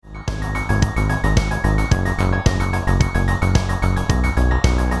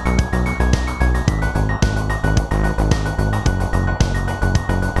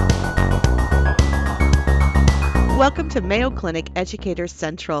to Mayo Clinic Educators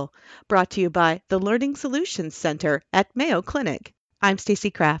Central, brought to you by the Learning Solutions Center at Mayo Clinic. I'm Stacy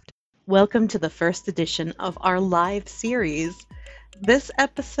Kraft. Welcome to the first edition of our live series. This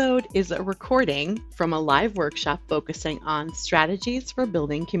episode is a recording from a live workshop focusing on strategies for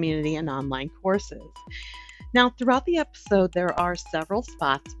building community and online courses. Now, throughout the episode, there are several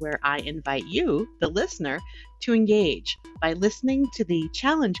spots where I invite you, the listener, to engage by listening to the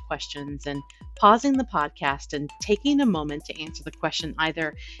challenge questions and pausing the podcast and taking a moment to answer the question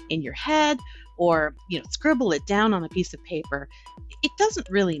either in your head or, scribble it down on a piece of paper. It doesn't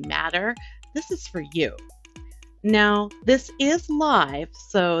really matter. This is for you. Now, this is live,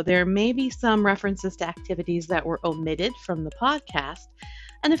 so there may be some references to activities that were omitted from the podcast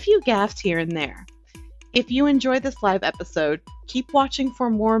and a few gaffes here and there. If you enjoy this live episode, keep watching for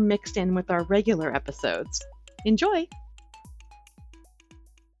more mixed in with our regular episodes. Enjoy!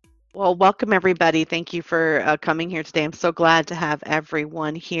 Well, welcome everybody. Thank you for coming here today. I'm so glad to have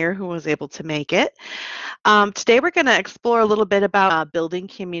everyone here who was able to make it. Today we're going to explore a little bit about building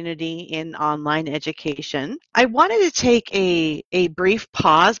community in online education. I wanted to take a brief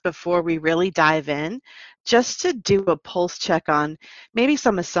pause before we really dive in, just to do a pulse check on maybe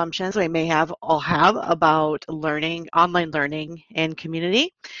some assumptions we may all have about learning, online learning and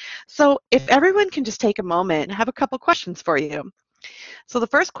community. So if everyone can just take a moment, I have a couple questions for you. So the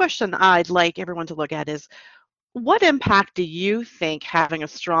first question I'd like everyone to look at is, what impact do you think having a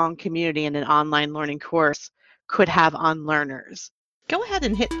strong community in an online learning course could have on learners? Go ahead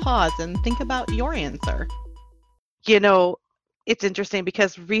and hit pause and think about your answer. It's interesting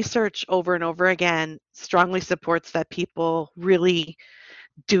because research over and over again strongly supports that people really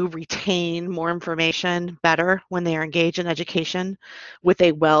do retain more information better when they are engaged in education with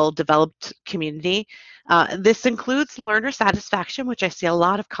a well-developed community. This includes learner satisfaction, which I see a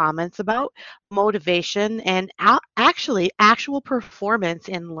lot of comments about, motivation, and actual performance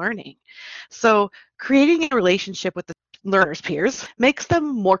in learning. So creating a relationship with the learners' peers makes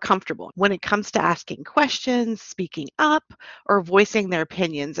them more comfortable when it comes to asking questions, speaking up, or voicing their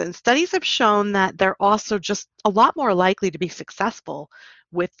opinions. And studies have shown that they're also just a lot more likely to be successful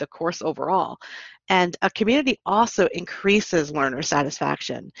with the course overall. And a community also increases learner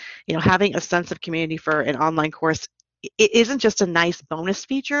satisfaction. Having a sense of community for an online course, it isn't just a nice bonus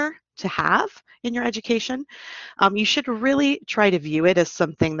feature to have in your education. You should really try to view it as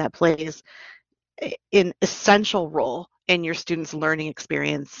something that plays an essential role in your students' learning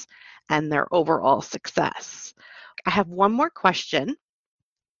experience and their overall success. I have one more question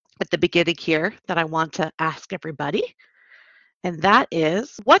at the beginning here that I want to ask everybody, and that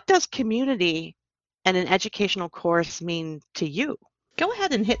is, what does community and an educational course mean to you? Go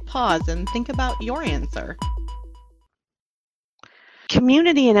ahead and hit pause and think about your answer.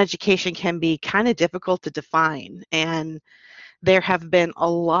 Community in education can be kind of difficult to define, and there have been a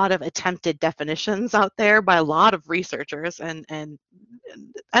lot of attempted definitions out there by a lot of researchers, and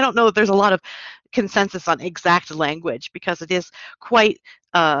I don't know if there's a lot of consensus on exact language because it is quite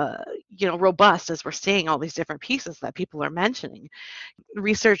robust as we're seeing all these different pieces that people are mentioning.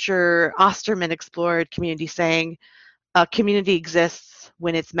 Researcher Osterman explored community, saying a community exists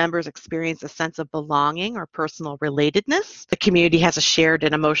when its members experience a sense of belonging or personal relatedness. The community has a shared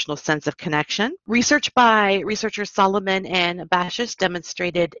and emotional sense of connection. Research by researchers Solomon and Bashis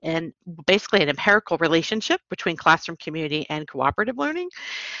demonstrated basically an empirical relationship between classroom community and cooperative learning.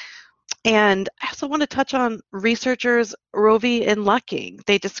 And I also want to touch on researchers Rovey and Lucking.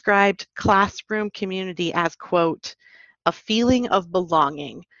 They described classroom community as, quote, a feeling of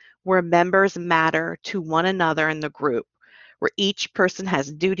belonging where members matter to one another in the group, where each person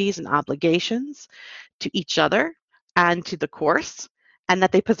has duties and obligations to each other and to the course, and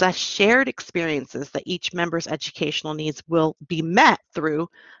that they possess shared experiences that each member's educational needs will be met through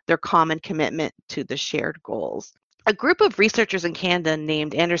their common commitment to the shared goals. A group of researchers in Canada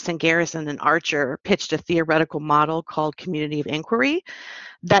named Anderson, Garrison, and Archer pitched a theoretical model called Community of Inquiry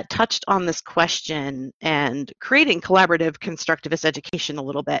that touched on this question and creating collaborative constructivist education a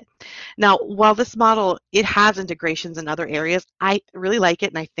little bit. Now, while this model, it has integrations in other areas, I really like it,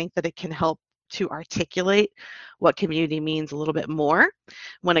 and I think that it can help to articulate what community means a little bit more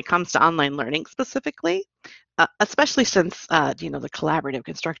when it comes to online learning specifically, especially since the collaborative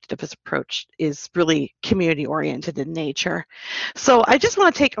constructivist approach is really community oriented in nature. So I just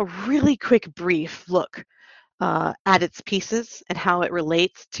want to take a really quick brief look at its pieces and how it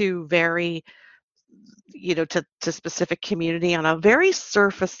relates to to specific community on a very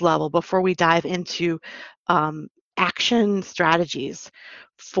surface level before we dive into action strategies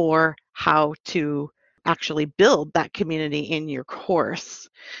for how to actually build that community in your course.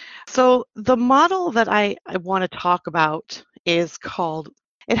 So the model that I want to talk about is called,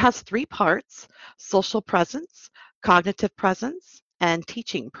 it has three parts: social presence, cognitive presence, and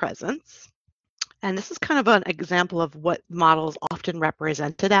teaching presence. And this is kind of an example of what models often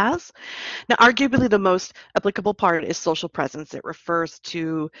represented as. Now, arguably the most applicable part is social presence. It refers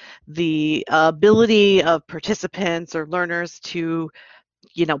to the ability of participants or learners to,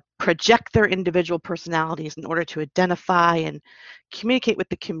 project their individual personalities in order to identify and communicate with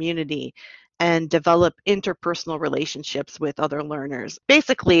the community and develop interpersonal relationships with other learners.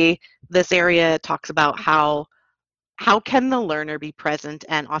 Basically, this area talks about how can the learner be present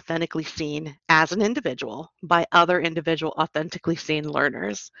and authentically seen as an individual by other individual authentically seen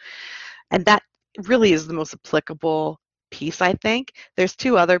learners. And that really is the most applicable piece, I think. There's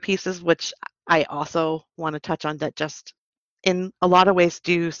two other pieces which I also want to touch on that just in a lot of ways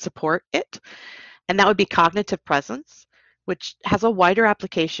do support it. And that would be cognitive presence, which has a wider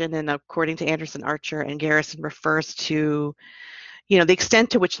application, and according to Anderson, Archer, and Garrison, refers to, the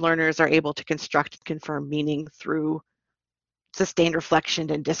extent to which learners are able to construct and confirm meaning through sustained reflection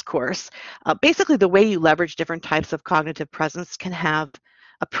and discourse. Basically, the way you leverage different types of cognitive presence can have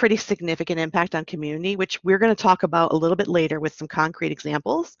a pretty significant impact on community, which we're going to talk about a little bit later with some concrete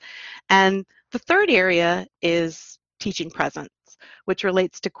examples. And the third area is teaching presence, which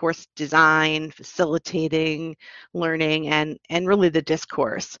relates to course design, facilitating learning, and really the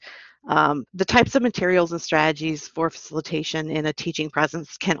discourse. The types of materials and strategies for facilitation in a teaching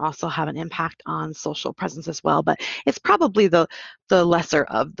presence can also have an impact on social presence as well, but it's probably the lesser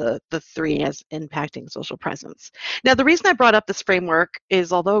of the three as impacting social presence. Now, the reason I brought up this framework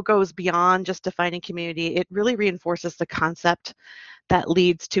is, although it goes beyond just defining community, it really reinforces the concept that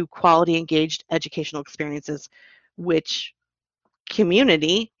leads to quality, engaged educational experiences, which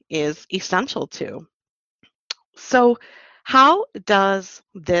community is essential to. So, how does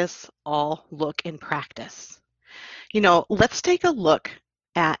this all look in practice? Let's take a look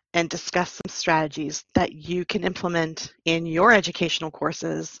at and discuss some strategies that you can implement in your educational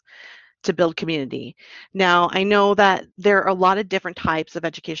courses to build community. Now, I know that there are a lot of different types of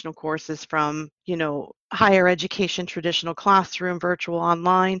educational courses, from, higher education, traditional classroom, virtual,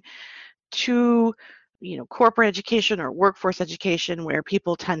 online, to corporate education or workforce education, where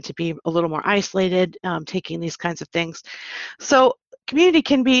people tend to be a little more isolated, taking these kinds of things. So community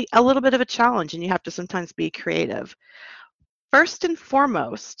can be a little bit of a challenge, and you have to sometimes be creative. First and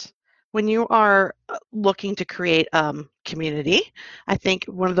foremost, when you are looking to create community, I think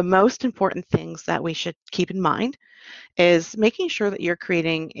one of the most important things that we should keep in mind is making sure that you're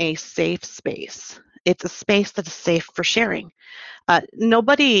creating a safe space. It's a space that is safe for sharing.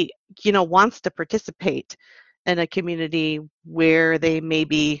 Nobody, wants to participate in a community where they may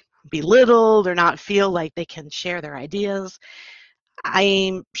be belittled or not feel like they can share their ideas.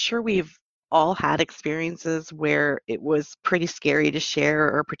 I'm sure we've all had experiences where it was pretty scary to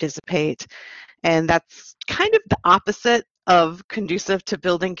share or participate, and that's kind of the opposite of conducive to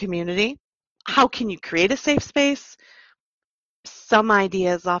building community. How can you create a safe space? Some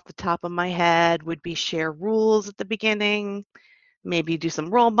ideas off the top of my head would be share rules at the beginning, maybe do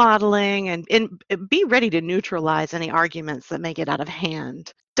some role modeling, and be ready to neutralize any arguments that may get out of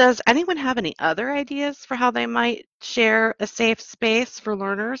hand. Does anyone have any other ideas for how they might share a safe space for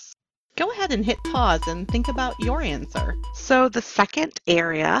learners? Go ahead and hit pause and think about your answer. So the second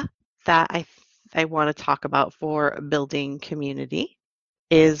area that I want to talk about for building community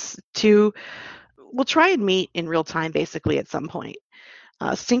is we'll try and meet in real time, basically, at some point.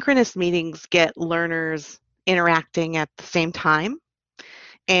 Synchronous meetings get learners interacting at the same time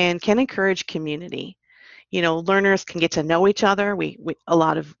and can encourage community. Learners can get to know each other. A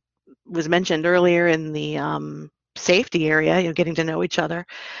lot of was mentioned earlier in the safety area, getting to know each other.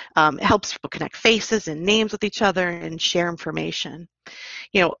 It helps people connect faces and names with each other and share information.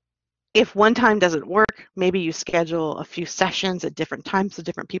 If one time doesn't work, maybe you schedule a few sessions at different times so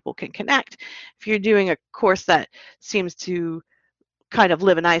different people can connect. If you're doing a course that seems to kind of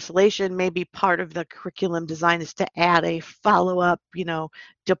live in isolation, maybe part of the curriculum design is to add a follow-up,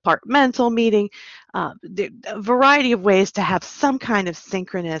 departmental meeting. A variety of ways to have some kind of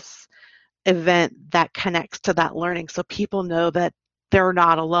synchronous event that connects to that learning, so people know that they're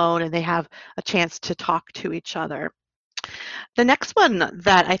not alone and they have a chance to talk to each other. The next one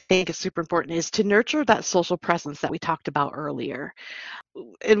that I think is super important is to nurture that social presence that we talked about earlier.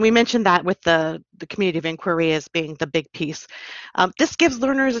 And we mentioned that with the community of inquiry as being the big piece. This gives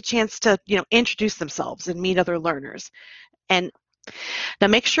learners a chance to, introduce themselves and meet other learners. And now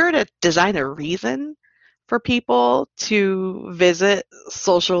make sure to design a reason for people to visit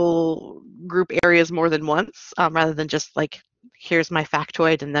social group areas more than once, rather than just like, here's my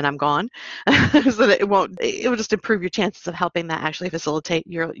factoid and then I'm gone. So that it will just improve your chances of helping that actually facilitate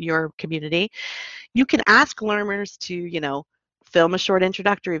your community. You can ask learners to, film a short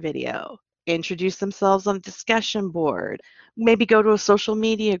introductory video, introduce themselves on a discussion board, maybe go to a social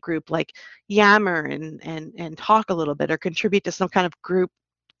media group like Yammer and talk a little bit, or contribute to some kind of group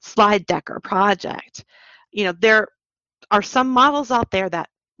slide deck or project. There are some models out there that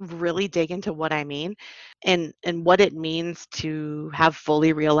really dig into what I mean and what it means to have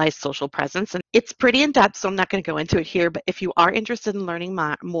fully realized social presence. And it's pretty in depth, so I'm not going to go into it here. But if you are interested in learning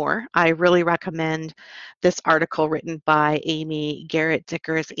more, I really recommend this article written by Amy Garrett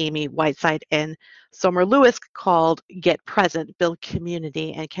Dickers, Amy Whiteside, and Somer Lewis called Get Present, Build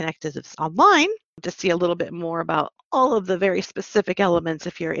Community, and Connectives Online, to see a little bit more about all of the very specific elements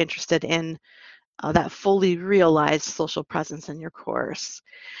if you're interested in that fully realized social presence in your course.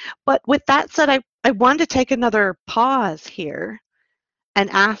 But with that said, I wanted to take another pause here and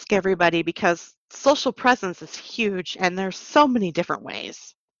ask everybody, because social presence is huge and there's so many different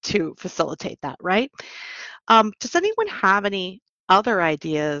ways to facilitate that, right? Does anyone have any other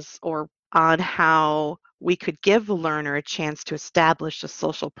ideas or on how we could give a learner a chance to establish a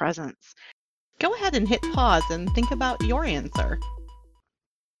social presence? Go ahead and hit pause and think about your answer.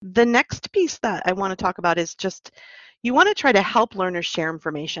 The next piece that I want to talk about is just, you want to try to help learners share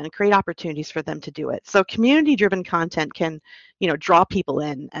information and create opportunities for them to do it. So community-driven content can, draw people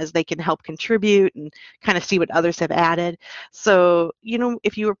in, as they can help contribute and kind of see what others have added. So,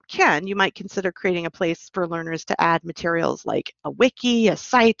 if you can, you might consider creating a place for learners to add materials like a wiki, a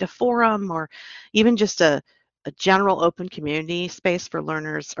site, a forum, or even just a general open community space for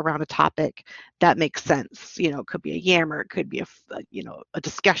learners around a topic that makes sense. It could be a Yammer, it could be a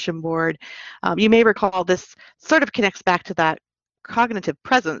discussion board. You may recall this sort of connects back to that cognitive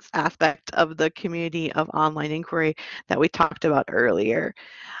presence aspect of the community of online inquiry that we talked about earlier.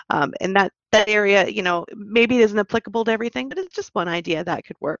 And that area, maybe it isn't applicable to everything, but it's just one idea that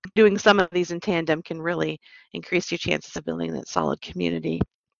could work. Doing some of these in tandem can really increase your chances of building that solid community.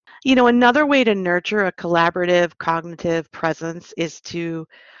 Another way to nurture a collaborative cognitive presence is to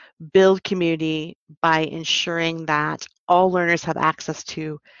build community by ensuring that all learners have access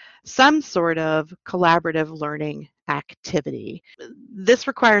to some sort of collaborative learning activity. This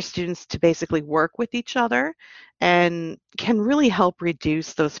requires students to basically work with each other and can really help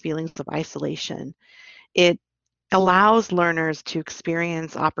reduce those feelings of isolation. It allows learners to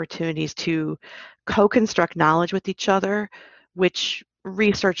experience opportunities to co-construct knowledge with each other, which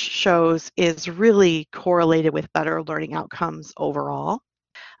research shows is really correlated with better learning outcomes overall.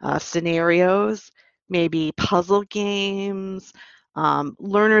 Scenarios, maybe puzzle games,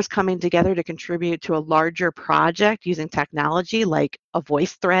 learners coming together to contribute to a larger project using technology like a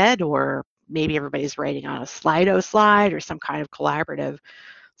voice thread, or maybe everybody's writing on a Slido slide or some kind of collaborative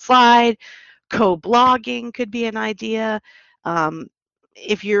slide. Co-blogging could be an idea.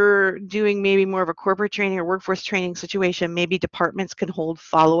 If you're doing maybe more of a corporate training or workforce training situation, maybe departments can hold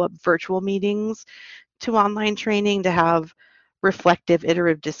follow-up virtual meetings to online training to have reflective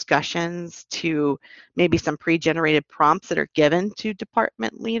iterative discussions, to maybe some pre-generated prompts that are given to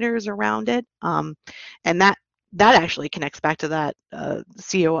department leaders around it. And that actually connects back to that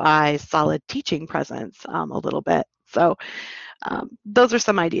COI solid teaching presence a little bit. So those are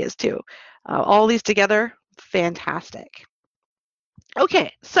some ideas too. All these together, fantastic.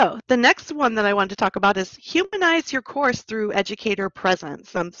 Okay, so the next one that I wanted to talk about is humanize your course through educator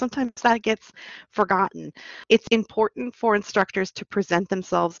presence. Sometimes that gets forgotten. It's important for instructors to present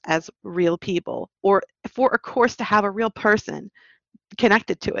themselves as real people, or for a course to have a real person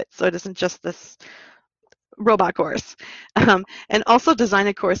connected to it, so it isn't just this robot course. And also design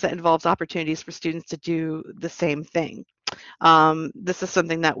a course that involves opportunities for students to do the same thing. This is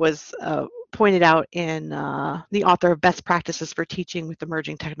something that was pointed out in the author of Best Practices for Teaching with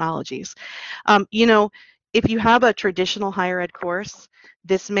Emerging Technologies. If you have a traditional higher ed course,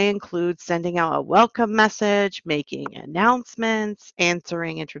 this may include sending out a welcome message, making announcements,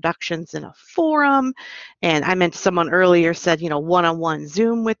 answering introductions in a forum. And I meant someone earlier said, one-on-one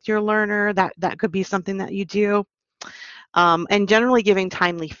Zoom with your learner. That could be something that you do. And generally giving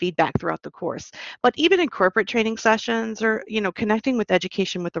timely feedback throughout the course. But even in corporate training sessions, or connecting with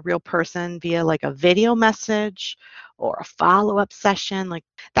education with a real person via like a video message or a follow-up session, like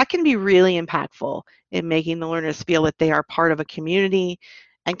that can be really impactful in making the learners feel that they are part of a community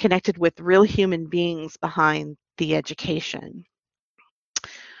and connected with real human beings behind the education.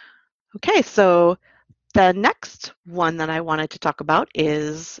 Okay, so the next one that I wanted to talk about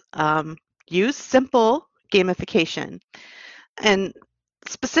is use simple gamification. And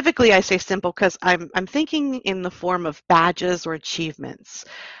specifically, I say simple because I'm thinking in the form of badges or achievements,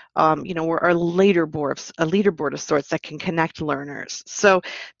 or a leaderboard of sorts that can connect learners. So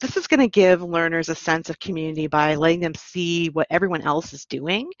this is going to give learners a sense of community by letting them see what everyone else is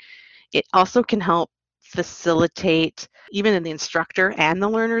doing. It also can help facilitate even in the instructor and the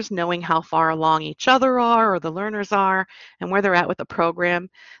learners knowing how far along each other are or the learners are and where they're at with the program.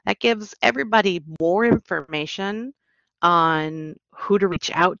 That gives everybody more information on who to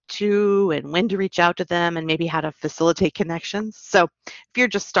reach out to and when to reach out to them and maybe how to facilitate connections. So if you're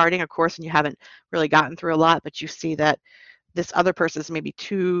just starting a course and you haven't really gotten through a lot, but you see that this other person is maybe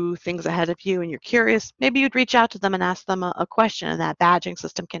 2 things ahead of you and you're curious, maybe you'd reach out to them and ask them a question, and that badging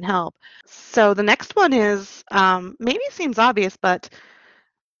system can help. So the next one is maybe it seems obvious, but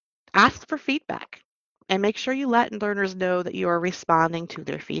ask for feedback and make sure you let learners know that you are responding to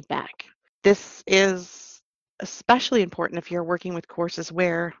their feedback. This is especially important if you're working with courses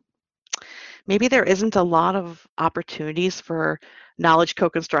where maybe there isn't a lot of opportunities for knowledge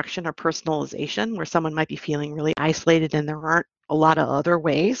co-construction or personalization, where someone might be feeling really isolated and there aren't a lot of other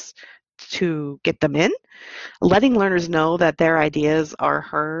ways to get them in. Letting learners know that their ideas are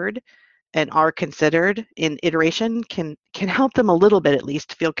heard and are considered in iteration can help them a little bit at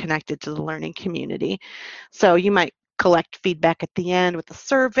least feel connected to the learning community. So you might collect feedback at the end with a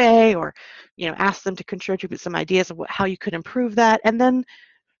survey, or ask them to contribute some ideas of how you could improve that, and then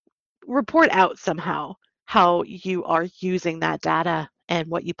report out somehow how you are using that data and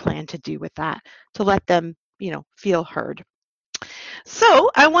what you plan to do with that to let them, feel heard. So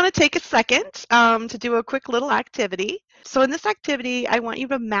I want to take a second to do a quick little activity. So in this activity, I want you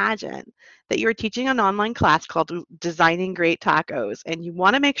to imagine that you're teaching an online class called Designing Great Tacos, and you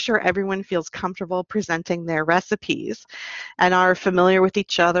want to make sure everyone feels comfortable presenting their recipes and are familiar with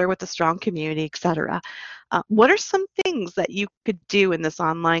each other, with a strong community, etc. What are some things that you could do in this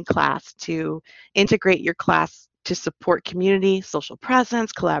online class to integrate your class to support community, social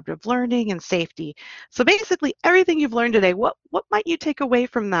presence, collaborative learning, and safety? So basically, everything you've learned today, what might you take away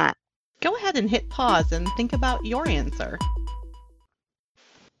from that? Go ahead and hit pause and think about your answer.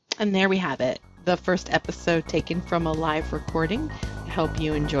 And there we have it, the first episode taken from a live recording. I hope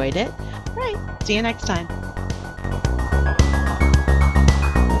you enjoyed it. All right, see you next time.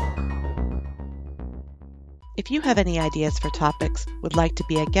 If you have any ideas for topics, would like to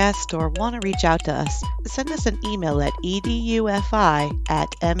be a guest, or want to reach out to us, send us an email at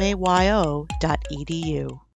edufi@mayo.edu.